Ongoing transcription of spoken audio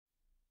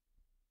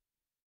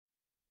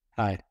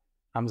Hi,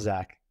 I'm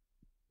Zach,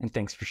 and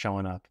thanks for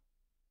showing up.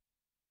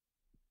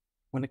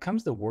 When it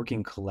comes to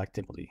working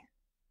collectively,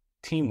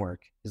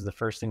 teamwork is the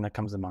first thing that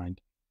comes to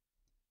mind.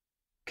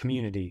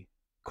 Community,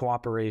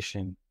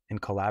 cooperation, and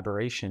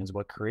collaboration is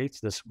what creates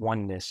this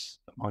oneness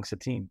amongst a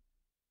team.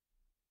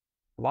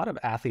 A lot of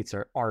athletes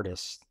are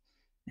artists,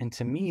 and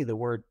to me, the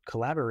word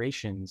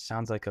collaboration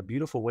sounds like a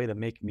beautiful way to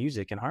make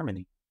music in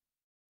harmony.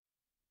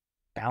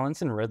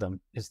 Balance and rhythm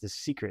is the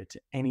secret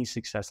to any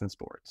success in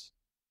sports.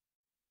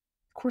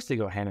 Of course, they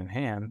go hand in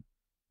hand,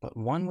 but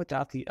one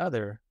without the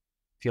other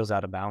feels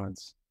out of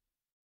balance.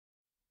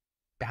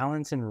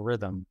 Balance and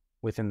rhythm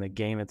within the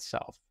game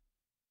itself,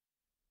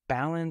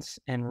 balance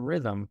and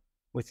rhythm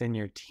within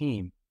your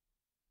team,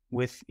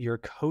 with your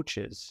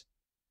coaches,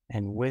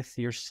 and with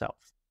yourself.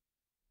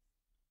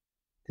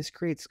 This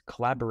creates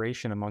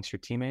collaboration amongst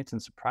your teammates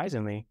and,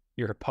 surprisingly,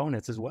 your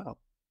opponents as well.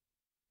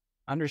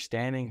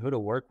 Understanding who to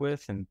work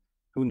with and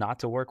who not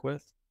to work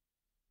with,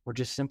 or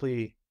just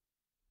simply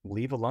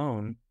leave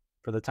alone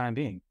for the time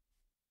being.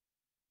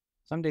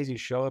 Some days you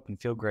show up and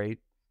feel great,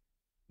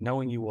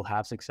 knowing you will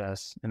have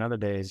success, and other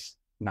days,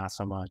 not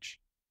so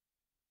much.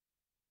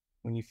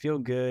 When you feel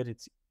good,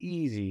 it's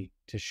easy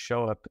to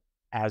show up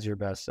as your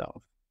best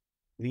self,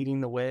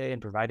 leading the way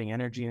and providing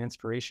energy and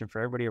inspiration for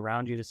everybody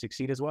around you to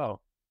succeed as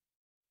well.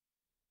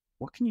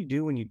 What can you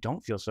do when you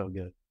don't feel so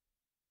good?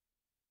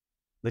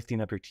 Lifting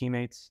up your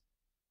teammates,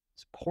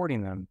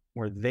 supporting them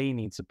where they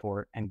need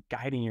support, and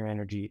guiding your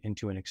energy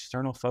into an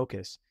external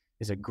focus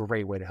is a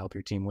great way to help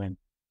your team win.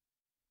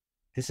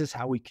 This is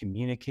how we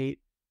communicate,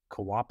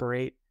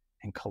 cooperate,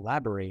 and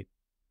collaborate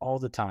all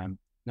the time,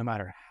 no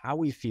matter how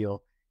we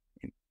feel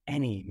in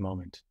any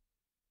moment.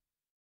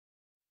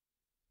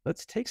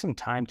 Let's take some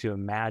time to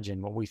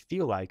imagine what we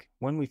feel like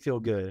when we feel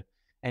good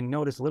and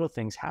notice little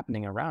things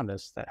happening around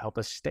us that help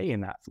us stay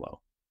in that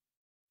flow.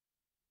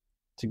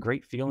 It's a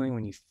great feeling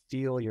when you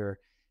feel you're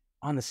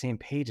on the same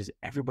page as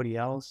everybody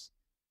else,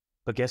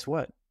 but guess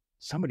what?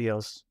 Somebody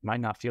else might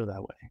not feel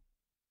that way.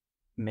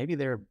 Maybe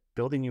they're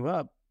building you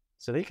up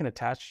so they can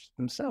attach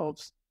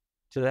themselves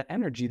to the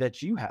energy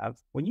that you have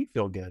when you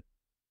feel good.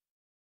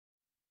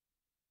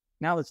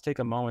 Now let's take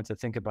a moment to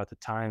think about the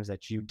times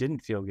that you didn't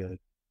feel good.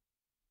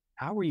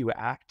 How were you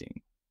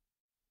acting?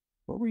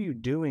 What were you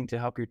doing to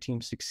help your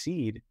team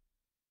succeed,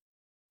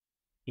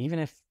 even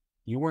if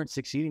you weren't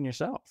succeeding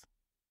yourself?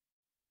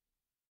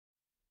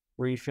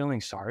 Were you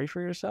feeling sorry for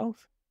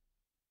yourself?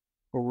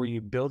 Or were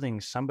you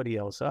building somebody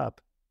else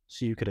up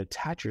so you could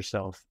attach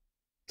yourself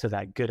to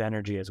that good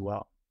energy as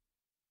well?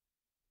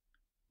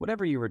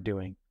 Whatever you were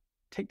doing,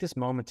 take this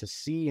moment to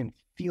see and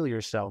feel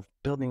yourself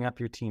building up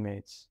your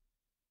teammates,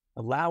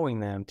 allowing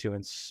them to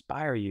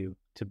inspire you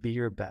to be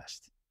your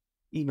best,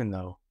 even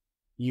though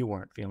you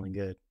weren't feeling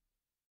good.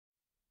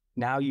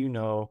 Now you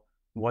know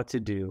what to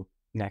do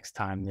next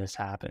time this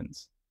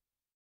happens.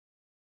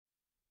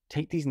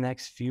 Take these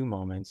next few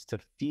moments to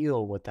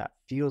feel what that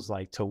feels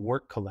like to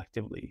work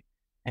collectively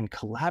and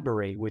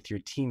collaborate with your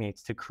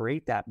teammates to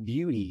create that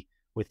beauty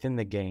within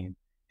the game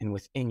and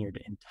within your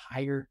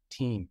entire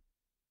team.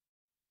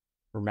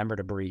 Remember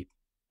to breathe.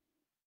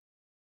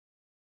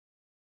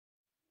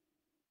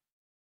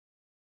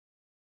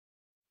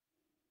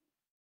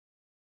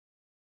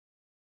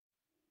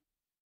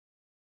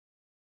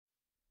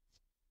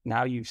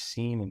 Now you've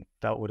seen and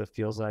felt what it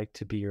feels like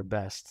to be your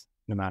best,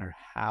 no matter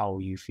how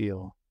you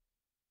feel.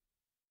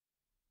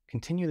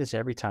 Continue this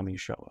every time you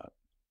show up.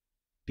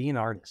 Be an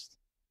artist,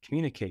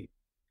 communicate,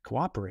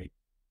 cooperate,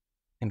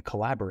 and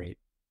collaborate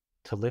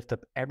to lift up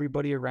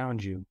everybody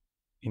around you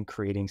in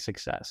creating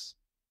success,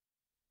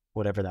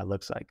 whatever that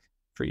looks like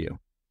for you.